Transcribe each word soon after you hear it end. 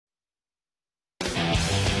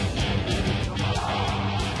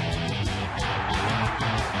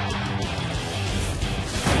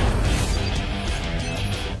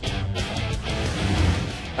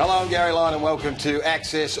Hello, I'm Gary Lyon and welcome to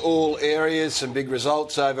Access All Areas. Some big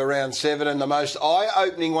results over round 7 and the most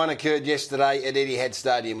eye-opening one occurred yesterday at Etihad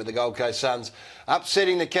Stadium with the Gold Coast Suns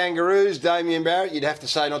upsetting the Kangaroos. Damien Barrett, you'd have to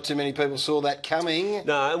say not too many people saw that coming.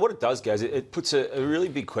 No, and what it does, Gaz, it puts a really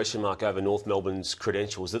big question mark over North Melbourne's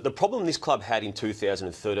credentials. That the problem this club had in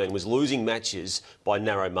 2013 was losing matches by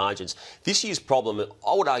narrow margins. This year's problem,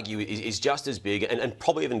 I would argue, is just as big and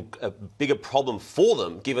probably even a bigger problem for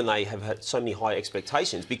them, given they have had so many high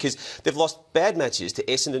expectations, because they've lost bad matches to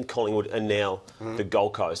Essendon, Collingwood and now the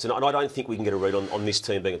Gold Coast. And I don't think we can get a read on this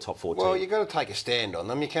team being a top 4 team. Well, you've got to take a stand on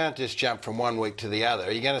them. You can't just jump from one week to the other.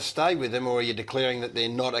 Are you going to stay with them, or are you declaring that they're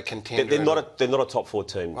not a contender? They're not a top 4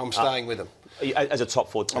 team. I'm staying with them. As a top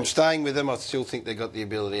 4 team? I'm staying with them. I still think they've got the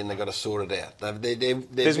ability and they've got to sort it out.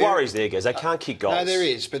 There's worries there, guys. They can't kick goals. No, there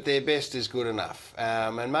is, but their best is good enough.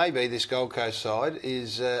 And maybe this Gold Coast side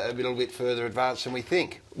is a little bit further advanced than we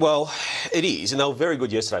think. Well, it is, and they were very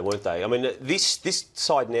good yesterday, weren't they? I mean, this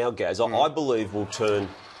side now, Gaz, I believe will turn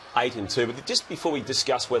 8-2. But just before we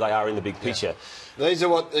discuss where they are in the big picture... These are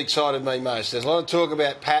what excited me most. There's a lot of talk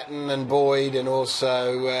about Patton and Boyd and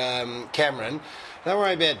also Cameron. Don't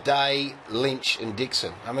worry about Day, Lynch and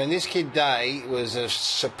Dixon. I mean, this kid Day was a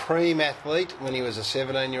supreme athlete when he was a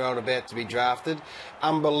 17-year-old about to be drafted.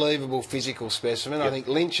 Unbelievable physical specimen. Yep. I think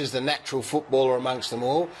Lynch is the natural footballer amongst them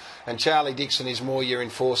all. And Charlie Dixon is more your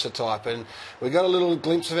enforcer type. And we got a little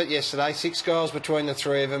glimpse of it yesterday. 6 goals between the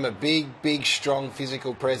three of them. A big, strong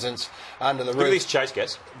physical presence under the roof. Look at this chase,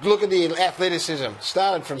 Gaz. Look at the athleticism.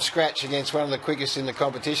 Started from scratch against one of the quickest in the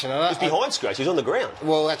competition. He was behind scratch. He was on the ground.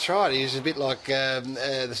 Well, that's right. He was a bit like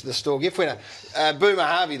the store gift winner. Boomer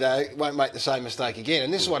Harvey, though, won't make the same mistake again.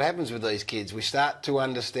 And this is what happens with these kids. We start to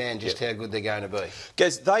understand just how good they're going to be.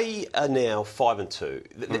 Gaz, they are now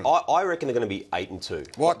 5-2. I reckon they're going to be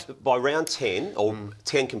 8-2. What? By round 10, or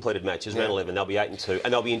 10 completed matches, round 11, they'll be 8-2,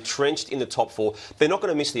 and they'll be entrenched in the top 4. They're not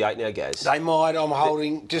going to miss the 8 now, Gaz. They might. I'm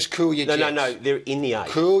holding. Just cool your jets. No. They're in the 8.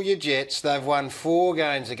 Cool your jets. They've won 4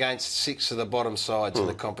 games against 6 of the bottom sides in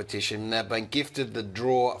the competition. They've been gifted the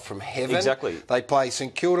draw from heaven. Exactly. They play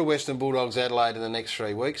St Kilda, Western Bulldogs, Adelaide in the next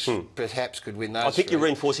 3 weeks. Perhaps could win those. I think you're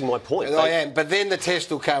reinforcing my point. I am. But then the test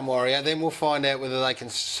will come, Warrior. Then we'll find out whether they can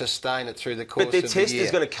sustain it through the course of the year. But their test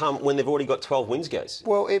is going to come when they've already got 12 wins, Gaz.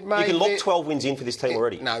 Well, it may. You can lock 12 wins in for this team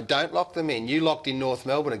already. No, don't lock them in. You locked in North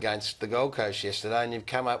Melbourne against the Gold Coast yesterday and you've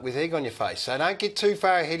come up with egg on your face. So don't get too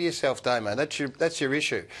far ahead of yourself, Damo. That's your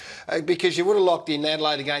issue. Because you would have locked in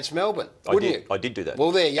Adelaide against Melbourne, wouldn't you? I did do that.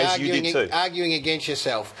 Well, there, you're arguing against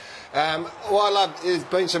yourself. There's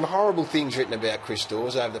been some horrible things written about Chris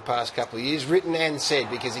Dawes over the past couple of years, written and said,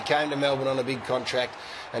 because he came to Melbourne on a big contract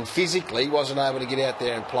and physically wasn't able to get out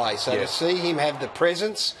there and play. So to see him have the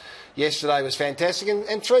presence yesterday was fantastic.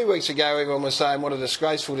 And 3 weeks ago, everyone was saying what a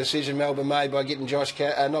disgraceful decision Melbourne made by getting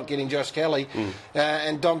not getting Josh Kelly.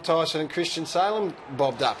 And Dom Tyson and Christian Salem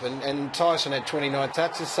bobbed up. And Tyson had 29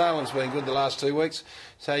 touches. Salem's been good the last 2 weeks.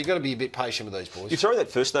 So you've got to be a bit patient with these boys. You throw that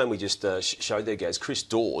first name we just showed there, Gaz, Chris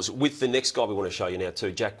Dawes, with the next guy we want to show you now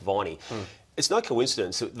too, Jack Viney. It's no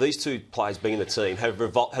coincidence that these 2 players being in the team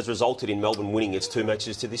has resulted in Melbourne winning its 2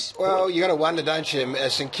 matches to this point. Well, you got to wonder, don't you?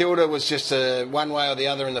 St Kilda was just one way or the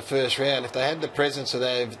other in the first round. If they had the presence of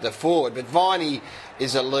the forward, but Viney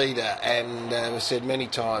is a leader, and we've said many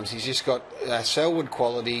times he's just got Selwood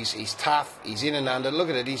qualities. He's tough. He's in and under. Look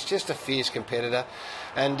at it. He's just a fierce competitor.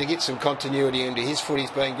 And to get some continuity into his foot,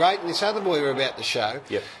 he's been great. And this other boy we're about to show,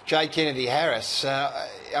 Jay Kennedy Harris, I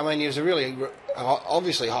mean, he was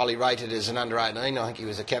obviously highly rated as an under-18. I think he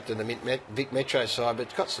was the captain of the Vic Metro side,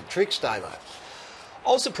 but got some tricks, Damo. I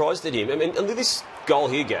was surprised at him. I mean, this goal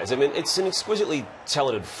here, Gaz, I mean, it's an exquisitely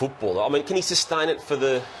talented footballer. I mean, can he sustain it for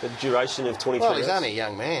the duration of 23 Well, minutes? he's only a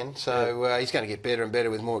young man, so he's going to get better and better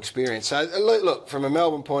with more experience. So, look, from a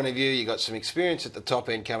Melbourne point of view, you've got some experience at the top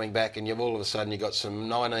end coming back, and all of a sudden you've got some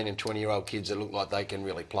 19 and 20-year-old kids that look like they can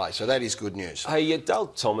really play. So that is good news. Hey, Dale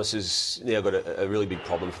Thomas has now got a really big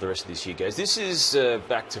problem for the rest of this year, Gaz. This is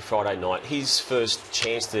back to Friday night, his first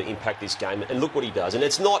chance to impact this game, and look what he does. And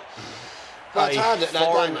it's not... Well, it's hard to...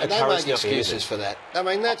 Don't make excuses for that. I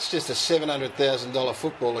mean, that's just a $700,000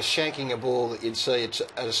 footballer shanking a ball that you'd see at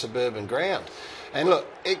a suburban ground. And look,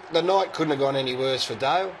 the night couldn't have gone any worse for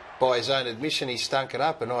Dale. By his own admission, he stunk it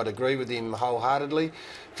up, and I'd agree with him wholeheartedly.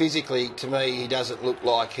 Physically, to me, he doesn't look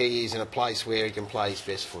like he is in a place where he can play his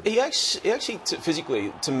best football. He actually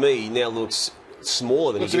physically, to me, now looks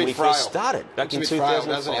smaller than he did when he first started back in 2005.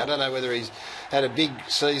 Doesn't he? I don't know whether he's had a big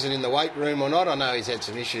season in the weight room or not. I know he's had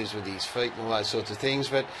some issues with his feet and all those sorts of things.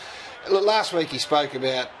 But look, last week he spoke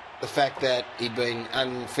about the fact that he'd been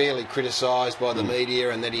unfairly criticised by the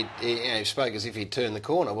media and that he spoke as if he'd turned the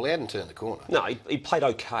corner. Well, he hadn't turned the corner. No, he played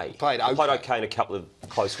okay. He played okay in a couple of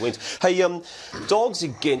close wins. Hey, Dogs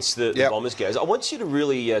against the Bombers, guys. I want you to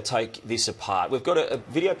really take this apart. We've got a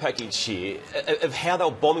video package here of how they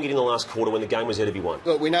were bombing it in the last quarter when the game was there to be won.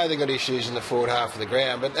 Look, we know they've got issues in the forward half of the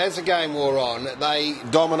ground, but as the game wore on, they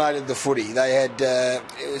dominated the footy. They had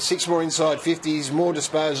 6 more inside 50s, more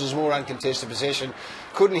disposals, more uncontested possession.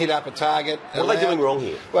 Couldn't hit up a target. What are they doing wrong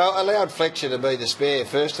here? Well, allowed Fletcher to be the spare,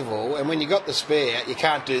 first of all, and when you got the spare, you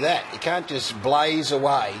can't do that. You can't just blaze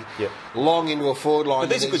away long into a forward line. But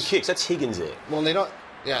these are good kicks. That's Higgins there. Well, they're not.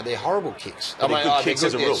 Yeah, they're horrible kicks. They're good kicks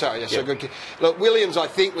as a rule. So good kick. Look, Williams, I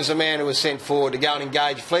think, was a man who was sent forward to go and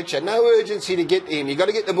engage Fletcher. No urgency to get to him. You've got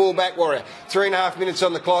to get the ball back, Warrior. 3.5 minutes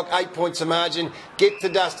on the clock, 8 points of margin. Get to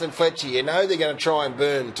Dustin Fletcher. You know they're going to try and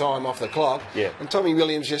burn time off the clock. Yeah. And Tommy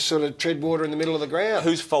Williams just sort of tread water in the middle of the ground.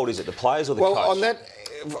 Whose fault is it, the players or the coach? Well,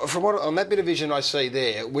 on that bit of vision I see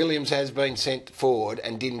there, Williams has been sent forward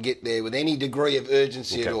and didn't get there with any degree of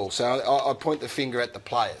urgency at all. So I point the finger at the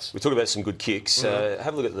players. We talked about some good kicks.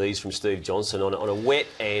 Have a look at these from Steve Johnson on a wet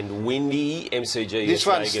and windy MCG. This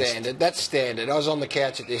one's standard. That's standard. I was on the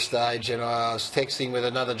couch at this stage and I was texting with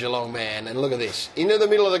another Geelong man, and look at this. Into the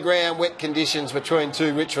middle of the ground, wet conditions between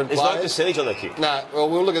 2 Richmond players. There's no percentage on that kick. No. Well,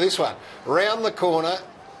 we'll look at this one. Round the corner.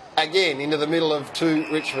 Again, into the middle of 2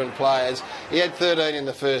 Richmond players. He had 13 in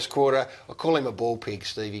the first quarter. I call him a ball pig,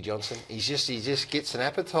 Stevie Johnson. He just gets an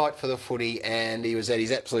appetite for the footy, and he was at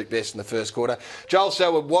his absolute best in the first quarter. Joel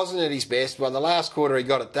Selwood wasn't at his best. Well, in the last quarter he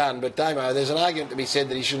got it done, but Damo, there's an argument to be said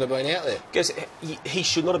that he shouldn't have been out there. Guess he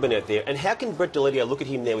should not have been out there. And how can Brett Deledio look at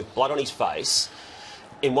him there with blood on his face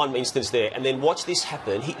in one instance there, and then watch this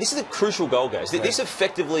happen? This is a crucial goal, guys. This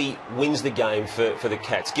effectively wins the game for the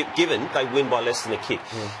Cats, given they win by less than a kick.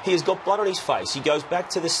 He has got blood on his face. He goes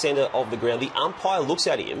back to the centre of the ground. The umpire looks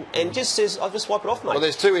at him and just says, I'll just wipe it off, mate. Well,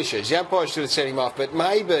 there's 2 issues. The umpire should have set him off, but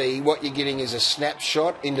maybe what you're getting is a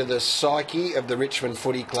snapshot into the psyche of the Richmond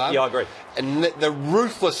Footy Club. Yeah, I agree. And the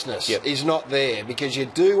ruthlessness is not there, because you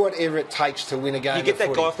do whatever it takes to win a game. You get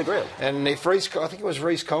that guy off the ground. And if I think it was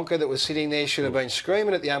Reece Conker that was sitting there, should have been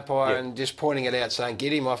screaming at the umpire and just pointing it out, saying,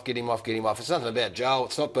 get him off, get him off, get him off. It's nothing about Joel.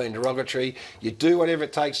 It's not being derogatory. You do whatever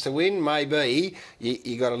it takes to win. Maybe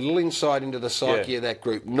you got a little insight into the psyche of that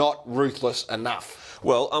group. Not ruthless enough.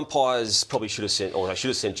 Well, umpires probably should have sent, or they should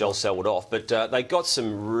have sent Joel Selwood off, but they got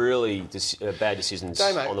some really bad decisions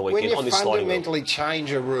on the weekend on this sliding rule. When you fundamentally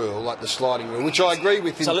change a rule like the sliding rule, which I agree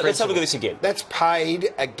with in principle, let's have a look at this again. That's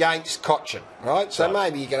paid against Cochin, right? So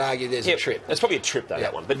maybe you can argue there's a trip. That's probably a trip, though,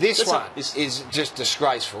 that one. But this one is just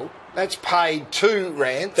disgraceful. That's paid 2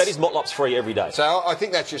 rants. That is Motlop's free every day. So I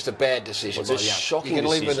think that's just a bad decision. Well, it's a shocking decision. You can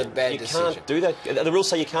decision. live with a bad decision. You can't do that. The rules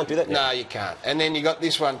say you can't do that now. No, you can't. And then you got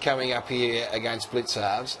this one coming up here against blitz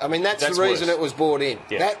halves. I mean, that's the reason it was brought in.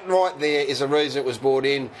 Yeah. That right there is the reason it was brought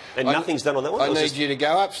in. And nothing's done on that one? I need you to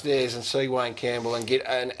go upstairs and see Wayne Campbell and get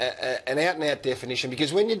an out-and-out definition,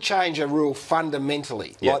 because when you change a rule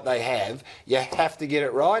fundamentally, like they have, you have to get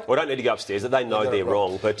it right. Well, I don't need to go upstairs. They know they're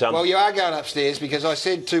wrong. But well, you are going upstairs, because I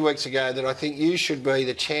said 2 weeks ago that I think you should be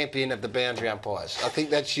the champion of the boundary umpires. I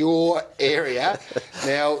think that's your area.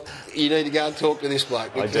 Now, you need to go and talk to this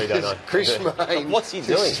bloke. I do, don't I? Chris Mayne. What's he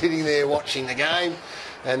doing? Sitting there watching the game.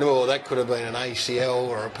 And, that could have been an ACL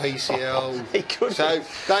or a PCL. He could. So,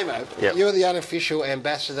 Damo, you're the unofficial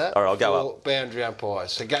ambassador for boundary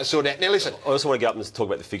umpires. So go sort out. Now, listen. I also want to go up and talk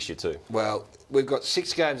about the fixture too. Well, we've got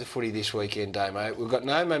 6 games of footy this weekend, Damo. We've got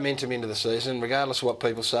no momentum into the season, regardless of what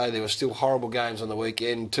people say. There were still horrible games on the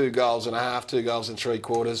weekend. 2 goals and a half, 2 goals and 3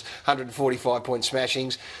 quarters, 145-point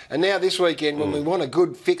smashings. And now this weekend, when we want a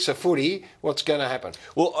good fix of footy, what's going to happen?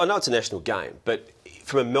 Well, I know it's a national game, but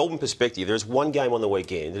from a Melbourne perspective, there is one game on the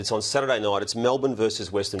weekend. It's on Saturday night. It's Melbourne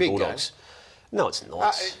versus Western Bulldogs. Game. No, it's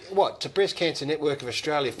not. To Breast Cancer Network of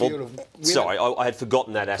Australia field of... Sorry, I had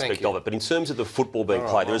forgotten that aspect of it. But in terms of the football being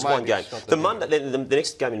played, there is one game. The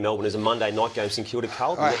next game in Melbourne is a Monday night game, St Kilda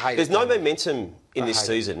Carlton. There's no momentum in this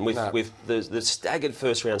season with the staggered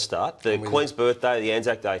first-round start, the Queen's birthday, the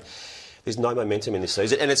Anzac Day. There's no momentum in this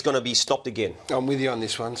season, and it's going to be stopped again. I'm with you on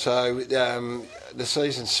this one. So the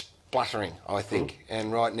season's spluttering, I think,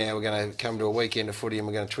 and right now we're going to come to a weekend of footy and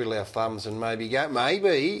we're going to twiddle our thumbs and maybe you're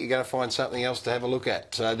going to find something else to have a look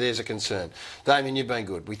at. So there's a concern. Damien, you've been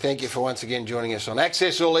good. We thank you for once again joining us on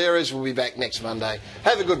Access All Areas. We'll be back next Monday.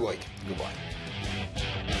 Have a good week. Goodbye.